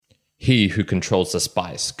He who controls the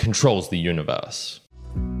spice controls the universe.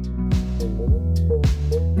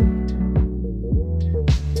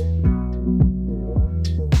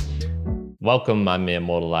 Welcome, my mere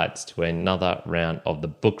mortalites, to another round of the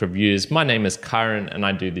book reviews. My name is Kyron, and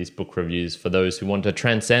I do these book reviews for those who want to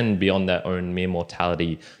transcend beyond their own mere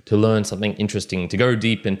mortality, to learn something interesting, to go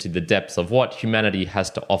deep into the depths of what humanity has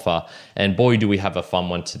to offer. And boy, do we have a fun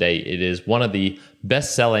one today. It is one of the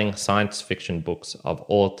best-selling science fiction books of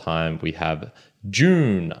all time. We have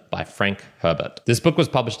Dune by Frank Herbert. This book was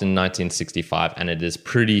published in 1965 and it is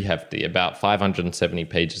pretty hefty, about 570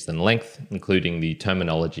 pages in length, including the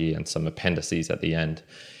terminology and some appendices at the end.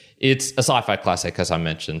 It's a sci-fi classic, as I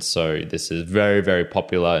mentioned, so this is very, very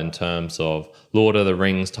popular in terms of Lord of the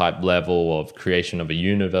Rings type level of creation of a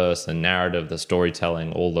universe, the narrative, the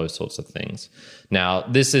storytelling, all those sorts of things. Now,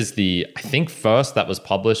 this is the, I think, first that was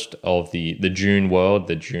published of the Dune world,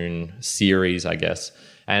 the Dune series, I guess.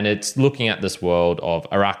 And it's looking at this world of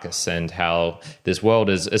Arrakis and how this world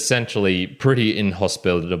is essentially pretty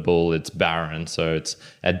inhospitable. It's barren. So it's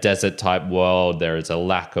a desert type world. There is a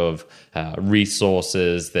lack of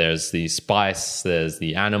resources. There's the spice. There's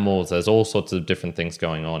the animals. There's all sorts of different things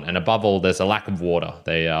going on. And above all, there's a lack of water.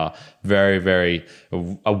 They are very, very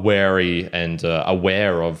wary and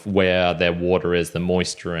aware of where their water is, the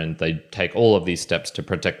moisture, and they take all of these steps to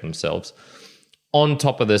protect themselves. On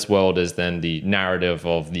top of this world is then the narrative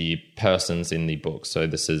of the persons in the book. So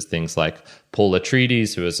this is things like Paul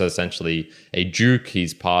Atreides, who is essentially a duke.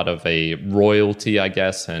 He's part of a royalty, I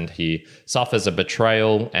guess, and he suffers a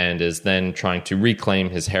betrayal and is then trying to reclaim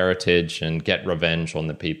his heritage and get revenge on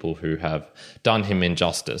the people who have done him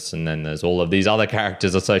injustice. And then there's all of these other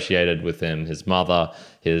characters associated with him, his mother,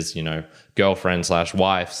 his, girlfriend /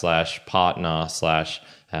 wife / partner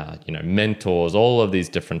 / mentors, all of these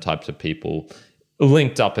different types of people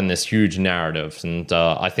linked up in this huge narrative. And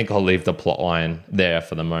I think I'll leave the plot line there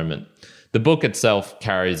for the moment. The book itself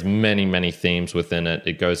carries many, many themes within it.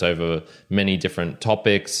 It goes over many different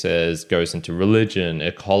topics, goes into religion,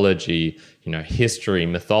 ecology, history,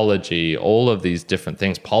 mythology, all of these different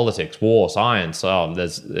things, politics, war, science.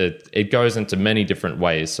 It goes into many different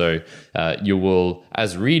ways. So you will,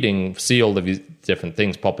 as reading, see all of these different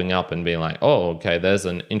things popping up and being like, oh, okay, there's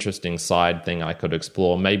an interesting side thing I could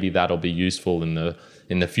explore. Maybe that'll be useful in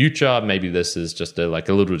the future. Maybe this is just a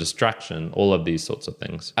little distraction, all of these sorts of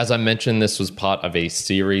things. As I mentioned, this was part of a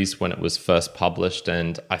series when it was first published,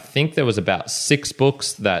 and I think there was about 6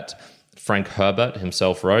 books that Frank Herbert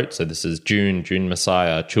himself wrote. So this is Dune, Dune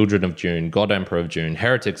Messiah, Children of Dune, God Emperor of Dune,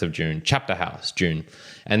 Heretics of Dune, Chapter House, Dune.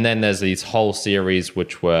 And then there's these whole series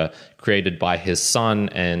which were created by his son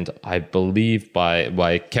and I believe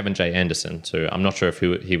by Kevin J. Anderson. So I'm not sure if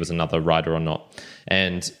he was another writer or not.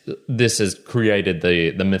 And this has created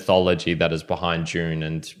the mythology that is behind Dune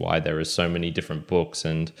and why there is so many different books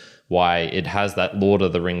and why it has that Lord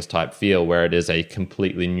of the Rings type feel where it is a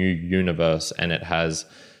completely new universe and it has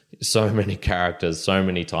so many characters, so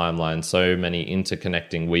many timelines, so many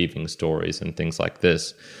interconnecting, weaving stories and things like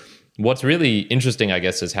this. What's really interesting, I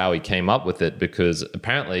guess, is how he came up with it, because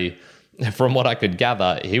apparently, from what I could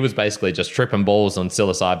gather, he was basically just tripping balls on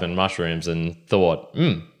psilocybin mushrooms and thought,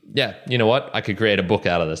 yeah, you know what? I could create a book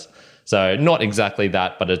out of this. So not exactly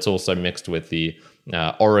that, but it's also mixed with the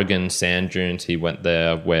Oregon sand dunes. He went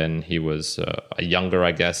there when he was younger,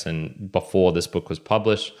 I guess, and before this book was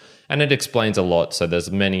published. And it explains a lot. So there's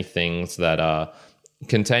many things that are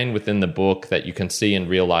contained within the book that you can see in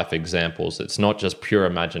real life examples. It's not just pure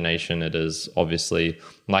imagination. It is obviously,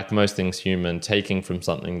 like most things human, taking from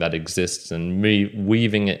something that exists and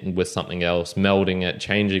weaving it with something else, melding it,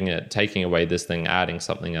 changing it, taking away this thing, adding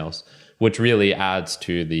something else, which really adds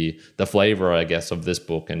to the flavor, I guess, of this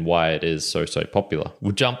book and why it is so popular.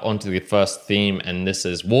 We'll jump onto the first theme, and this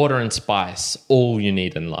is water and spice, all you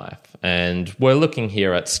need in life. And we're looking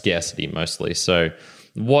here at scarcity mostly. So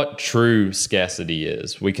what true scarcity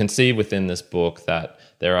is. We can see within this book that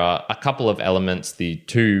there are a couple of elements, the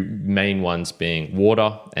 2 main ones being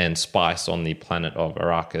water and spice on the planet of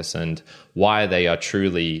Arrakis, and why they are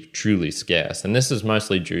truly scarce. And this is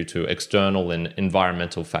mostly due to external and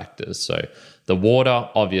environmental factors. So the water,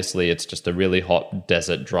 obviously, it's just a really hot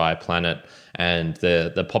desert, dry planet, and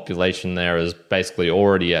the population there is basically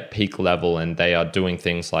already at peak level, and they are doing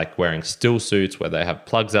things like wearing still suits where they have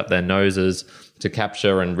plugs up their noses to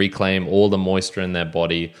capture and reclaim all the moisture in their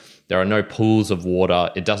body. There are no pools of water.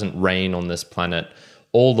 It doesn't rain on this planet.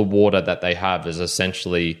 All the water that they have is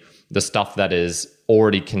essentially the stuff that is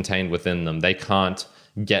already contained within them. They can't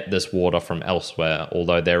get this water from elsewhere.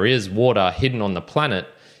 Although there is water hidden on the planet,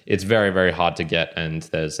 it's very, very hard to get. And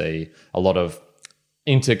there's a lot of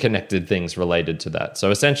interconnected things related to that.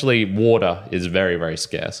 So essentially, water is very, very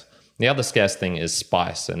scarce. The other scarce thing is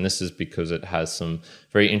spice, and this is because it has some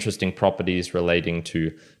very interesting properties relating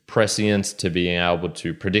to prescience, to being able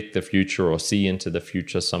to predict the future or see into the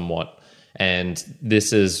future somewhat. And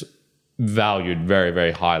this is valued very,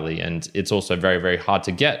 very highly, and it's also very, very hard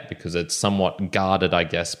to get because it's somewhat guarded, I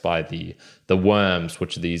guess, by the worms,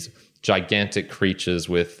 which are these gigantic creatures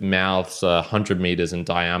with mouths 100 meters in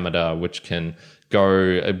diameter, which can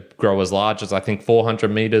grow as large as I think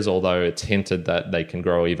 400 meters, although it's hinted that they can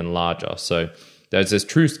grow even larger. So there's this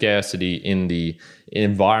true scarcity in the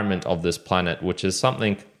environment of this planet, which is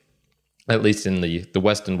something, at least in the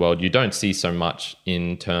Western world, you don't see so much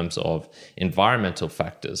in terms of environmental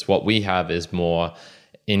factors. What we have is more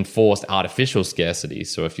enforced artificial scarcity.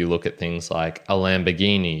 So if you look at things like a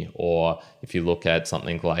Lamborghini, or if you look at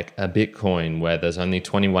something like a Bitcoin where there's only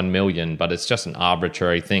 21 million, but it's just an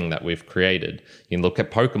arbitrary thing that we've created. You can look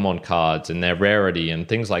at Pokemon cards and their rarity and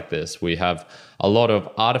things like this. We have a lot of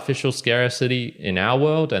artificial scarcity in our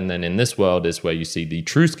world, and then in this world is where you see the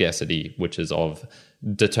true scarcity, which is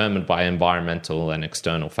determined by environmental and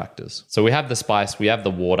external factors. So we have the spice, we have the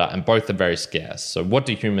water, and both are very scarce. So what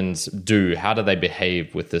do humans do? How do they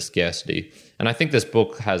behave with this scarcity? And I think this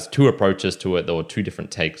book has two approaches to it, or two different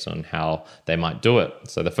takes on how they might do it.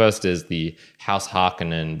 So the first is the House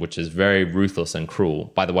Harkonnen, which is very ruthless and cruel.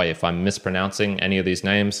 By the way, if I'm mispronouncing any of these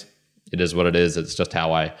names, it is what it is. It's just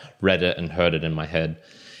how I read it and heard it in my head.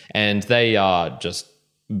 And they are just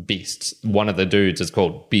beasts. One of the dudes is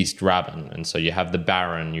called Beast Rabban, and so you have the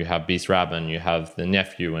Baron, you have Beast Rabban, you have the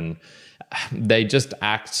nephew, and they just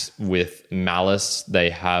act with malice. They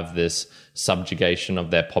have this subjugation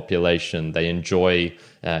of their population. They enjoy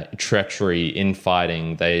treachery,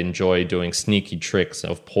 infighting. They enjoy doing sneaky tricks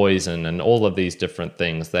of poison and all of these different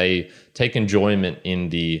things. They take enjoyment in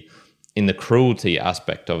the cruelty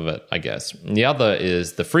aspect of it, I guess. And the other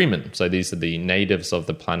is the Freemen. So these are the natives of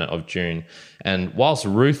the planet of Dune. And whilst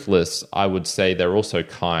ruthless, I would say they're also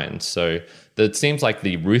kind. So it seems like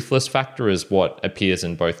the ruthless factor is what appears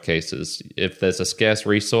in both cases. If there's a scarce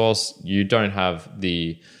resource, you don't have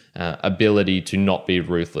the ability to not be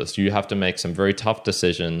ruthless. You have to make some very tough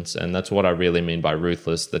decisions. And that's what I really mean by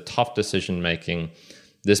ruthless, the tough decision making.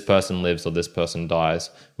 This person lives or this person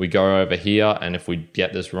dies. We go over here, and if we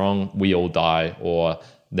get this wrong, we all die, or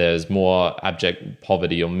there's more abject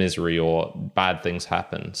poverty or misery, or bad things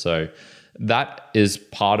happen. So that is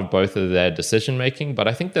part of both of their decision making, but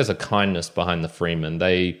I think there's a kindness behind the Freemen.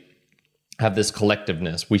 They have this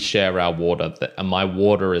collectiveness. We share our water. My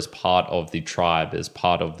water is part of the tribe, is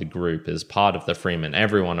part of the group, is part of the Freemen.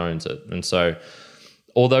 Everyone owns it. And so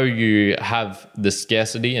although you have the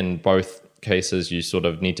scarcity in both cases, you sort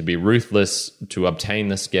of need to be ruthless to obtain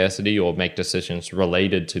the scarcity or make decisions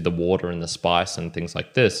related to the water and the spice and things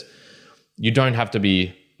like this. You don't have to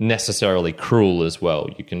be necessarily cruel as well.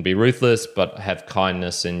 You can be ruthless, but have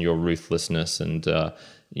kindness in your ruthlessness, and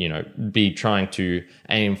be trying to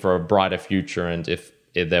aim for a brighter future. And if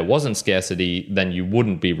there wasn't scarcity, then you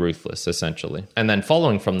wouldn't be ruthless, essentially. And then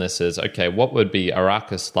following from this is, okay, what would be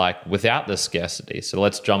Arrakis like without this scarcity? So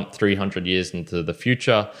let's jump 300 years into the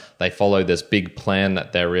future. They follow this big plan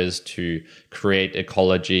that there is to create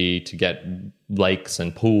ecology, to get lakes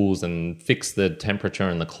and pools and fix the temperature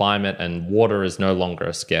and the climate, and water is no longer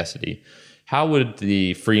a scarcity. How would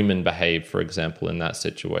the Freemen behave, for example, in that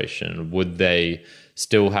situation? Would they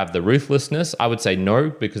still have the ruthlessness? I would say no,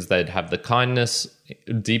 because they'd have the kindness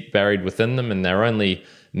deep buried within them, and they're only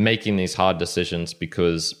making these hard decisions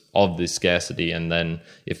because of the scarcity. And then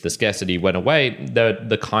if the scarcity went away,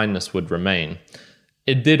 the kindness would remain.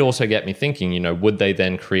 It did also get me thinking, would they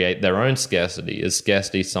then create their own scarcity? Is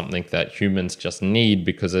scarcity something that humans just need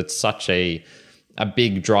because it's such a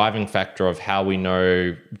big driving factor of how we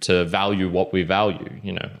know to value what we value?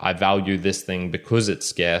 I value this thing because it's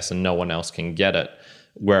scarce and no one else can get it.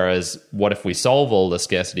 Whereas what if we solve all the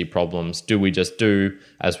scarcity problems? Do we just do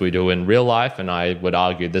as we do in real life? And I would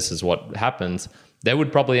argue this is what happens. They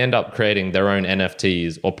would probably end up creating their own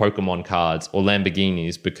NFTs or Pokemon cards or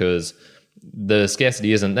Lamborghinis because the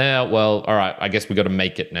scarcity isn't there. Well, all right, I guess we got to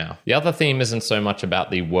make it now. The other theme isn't so much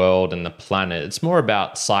about the world and the planet. It's more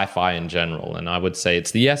about sci-fi in general. And I would say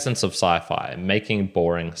it's the essence of sci-fi, making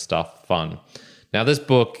boring stuff fun. Now, this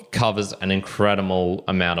book covers an incredible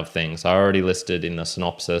amount of things. I already listed in the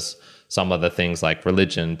synopsis some of the things like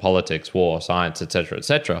religion, politics, war, science, etc.,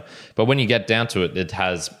 etc. But when you get down to it, it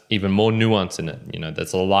has even more nuance in it.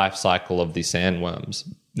 There's a life cycle of the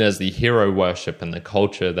sandworms. There's the hero worship and the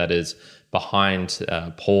culture that is behind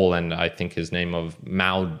Paul and I think his name of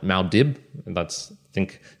Maudib. That's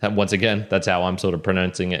think that once again, that's how I'm sort of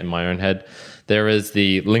pronouncing it in my own head. There is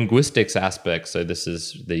the linguistics aspect. So this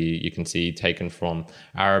is you can see taken from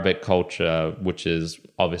Arabic culture, which is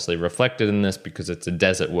obviously reflected in this because it's a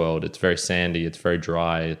desert world. It's very sandy, it's very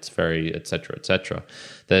dry, it's very et cetera, et cetera.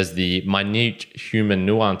 There's the minute human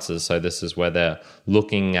nuances. So this is where they're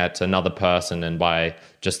looking at another person, and by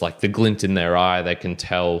just like the glint in their eye, they can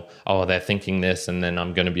tell, oh, they're thinking this, and then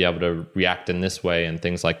I'm going to be able to react in this way, and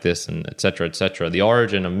things like this, and et cetera, et cetera. The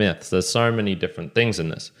origin of myths. There's so many different things in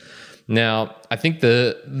this. Now, I think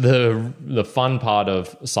the fun part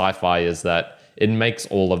of sci-fi is that it makes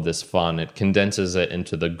all of this fun. It condenses it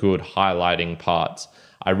into the good highlighting parts.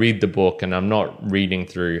 I read the book and I'm not reading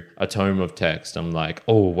through a tome of text. I'm like,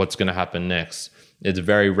 oh, what's going to happen next? It's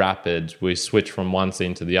very rapid. We switch from one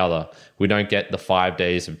scene to the other. We don't get the 5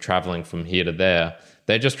 days of traveling from here to there.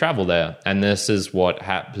 They just travel there. And this is what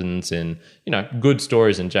happens in, good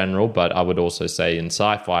stories in general. But I would also say in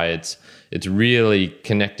sci-fi, it's really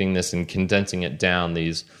connecting this and condensing it down,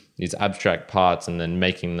 these abstract parts, and then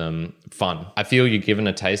making them fun. I feel you're given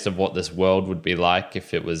a taste of what this world would be like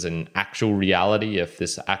if it was an actual reality, if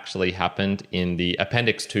this actually happened, in the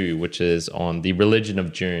Appendix 2, which is on the religion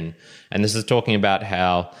of Dune. And this is talking about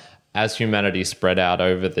how as humanity spread out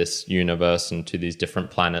over this universe and to these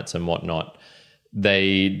different planets and whatnot,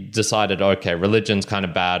 they decided, okay, religion's kind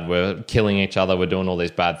of bad. We're killing each other. We're doing all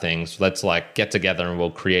these bad things. Let's get together and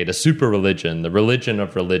we'll create a super religion, the religion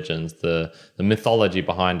of religions, the mythology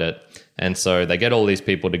behind it. And so they get all these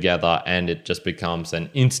people together and it just becomes an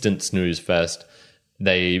instant snooze fest.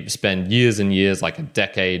 They spend years and years, like a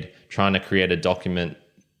decade, trying to create a document,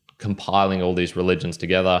 compiling all these religions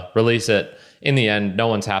together, release it. In the end, no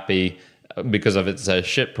one's happy because of it's a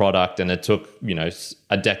shit product and it took,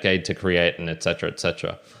 a decade to create, and et cetera, et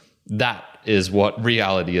cetera. That is what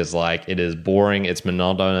reality is like. It is boring. It's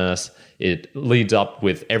monotonous. It leads up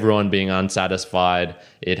with everyone being unsatisfied.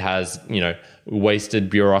 It has, wasted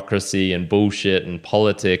bureaucracy and bullshit and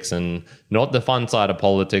politics, and not the fun side of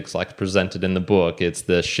politics like presented in the book. It's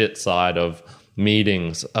the shit side of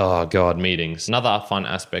meetings. Oh God, meetings. Another fun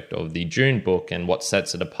aspect of the Dune book, and what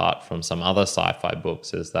sets it apart from some other sci-fi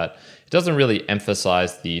books, is that it doesn't really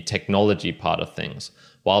emphasize the technology part of things.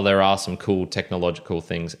 While there are some cool technological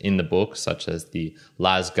things in the book, such as the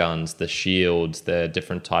las guns, the shields, the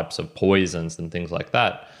different types of poisons and things like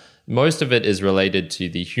that, most of it is related to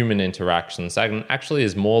the human interactions and actually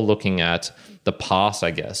is more looking at the past,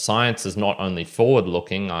 I guess. Science is not only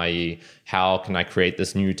forward-looking, i.e., how can I create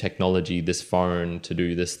this new technology, this phone to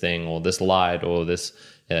do this thing, or this light, or this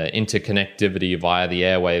interconnectivity via the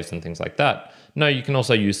airwaves and things like that. No, you can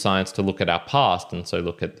also use science to look at our past, and so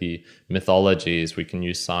look at the mythologies. We can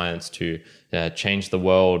use science to change the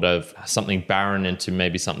world of something barren into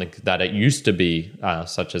maybe something that it used to be,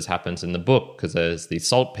 such as happens in the book, because there's the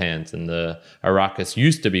salt pans and the Arrakis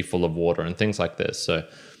used to be full of water and things like this. So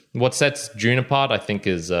what sets Dune apart, I think,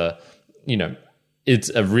 is, it's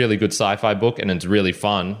a really good sci-fi book and it's really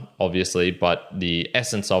fun, obviously, but the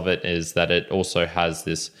essence of it is that it also has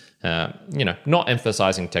this, not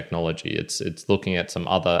emphasizing technology. It's looking at some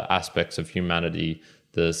other aspects of humanity,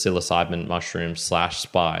 the psilocybin mushroom /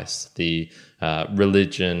 spice, the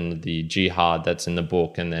religion, the jihad that's in the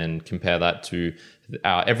book, and then compare that to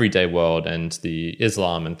our everyday world and the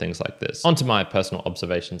Islam and things like this. On to my personal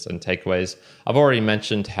observations and takeaways. I've already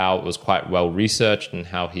mentioned how it was quite well researched and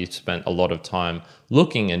how he spent a lot of time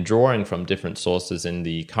looking and drawing from different sources in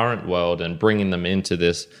the current world and bringing them into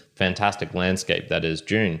this fantastic landscape that is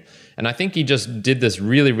Dune. And I think he just did this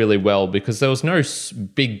really, really well, because there was no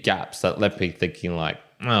big gaps that left me thinking like,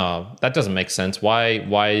 oh, that doesn't make sense. Why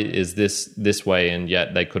is this way? And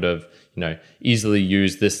yet they could have, easily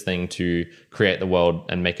used this thing to create the world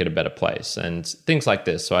and make it a better place and things like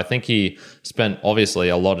this. So I think he spent obviously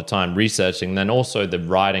a lot of time researching, then also the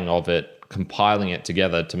writing of it, compiling it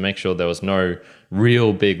together to make sure there was no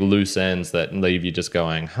real big loose ends that leave you just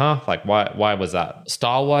going, like why was that?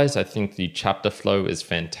 Style-wise, I think the chapter flow is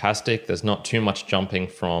fantastic. There's not too much jumping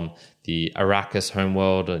from the Arrakis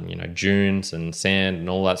homeworld and, dunes and sand and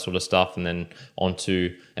all that sort of stuff, and then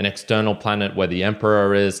onto an external planet where the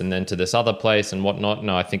Emperor is, and then to this other place and whatnot.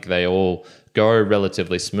 No, I think they all go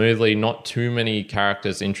relatively smoothly. Not too many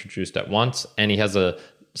characters introduced at once, and he has a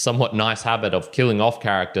somewhat nice habit of killing off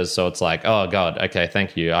characters, so it's like, oh God, okay,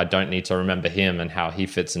 thank you. I don't need to remember him and how he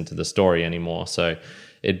fits into the story anymore. So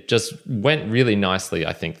it just went really nicely.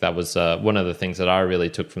 I think that was one of the things that I really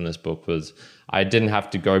took from this book, was I didn't have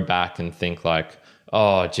to go back and think like,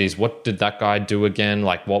 oh, geez, what did that guy do again?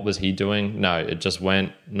 Like, what was he doing? No, it just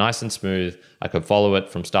went nice and smooth. I could follow it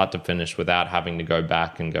from start to finish without having to go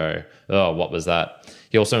back and go, oh, what was that?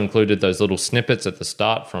 He also included those little snippets at the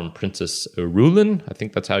start from Princess Irulan. I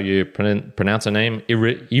think that's how you pronounce her name.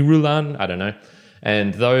 Irulan? I don't know.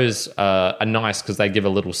 And those are nice because they give a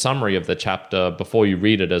little summary of the chapter before you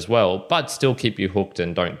read it as well, but still keep you hooked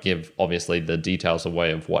and don't give, obviously, the details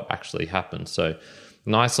away of what actually happened. So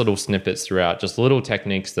nice little snippets throughout, just little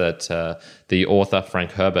techniques that the author,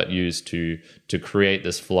 Frank Herbert, used to create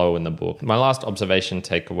this flow in the book. My last observation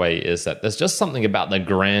takeaway is that there's just something about the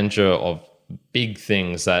grandeur of big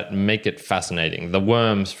things that make it fascinating. The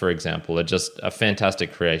worms, for example, are just a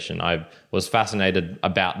fantastic creation. I was fascinated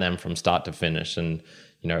about them from start to finish, and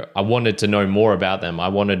I wanted to know more about them. I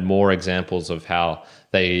wanted more examples of how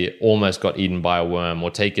they almost got eaten by a worm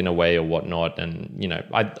or taken away or whatnot. And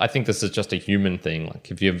I think this is just a human thing.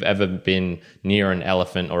 Like, if you've ever been near an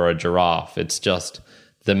elephant or a giraffe, it's just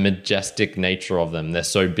the majestic nature of them. They're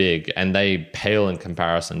so big, and they pale in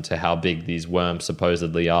comparison to how big these worms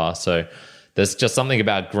supposedly are. So there's just something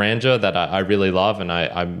about grandeur that I really love, and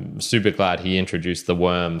I'm super glad he introduced the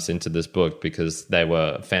worms into this book because they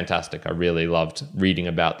were fantastic. I really loved reading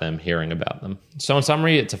about them, hearing about them. So in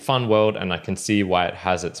summary, it's a fun world, and I can see why it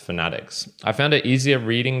has its fanatics. I found it easier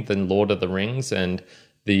reading than Lord of the Rings, and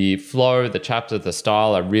the flow, the chapters, the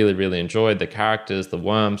style, I really, really enjoyed. The characters, the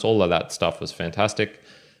worms, all of that stuff was fantastic.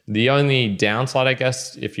 The only downside, I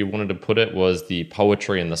guess, if you wanted to put it, was the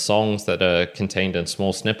poetry and the songs that are contained in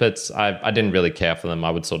small snippets. I didn't really care for them. I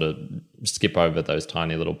would sort of skip over those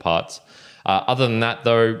tiny little parts. Other than that,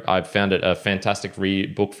 though, I found it a fantastic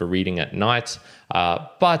book for reading at night.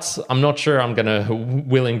 But I'm not sure I'm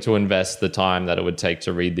willing to invest the time that it would take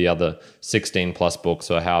to read the other 16 plus books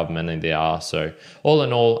or however many there are. So all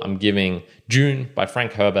in all, I'm giving Dune by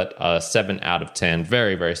Frank Herbert a 7 out of 10.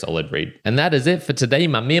 Very, very solid read. And that is it for today,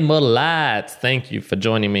 my mere mortal lads. Thank you for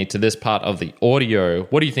joining me to this part of the audio.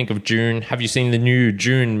 What do you think of Dune? Have you seen the new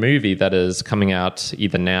Dune movie that is coming out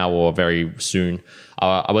either now or very soon?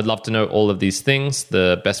 I would love to know all of these things.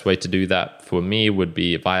 The best way to do that for me would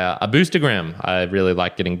be via a boostergram. I really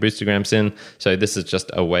like getting boostergrams in. So this is just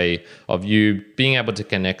a way of you being able to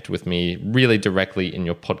connect with me really directly in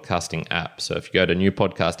your podcasting app. So if you go to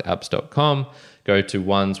newpodcastapps.com, go to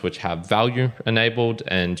ones which have value enabled,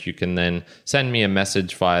 and you can then send me a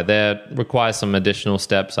message via there. It requires some additional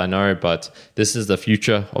steps, I know, but this is the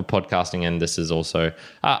future of podcasting, and this is also,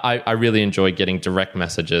 I really enjoy getting direct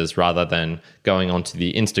messages rather than going onto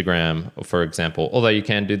the Instagram, for example, although you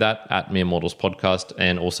can do that at Mere Mortals Podcast,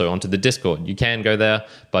 and also onto the Discord. You can go there,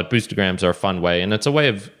 but boostergrams are a fun way, and it's a way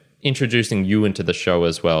of introducing you into the show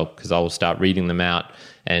as well, because I will start reading them out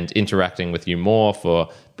and interacting with you more for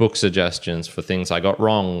book suggestions, for things I got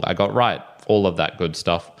wrong, I got right, all of that good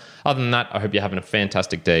stuff. Other than that, I hope you're having a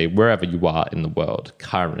fantastic day wherever you are in the world.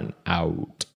 Karen out.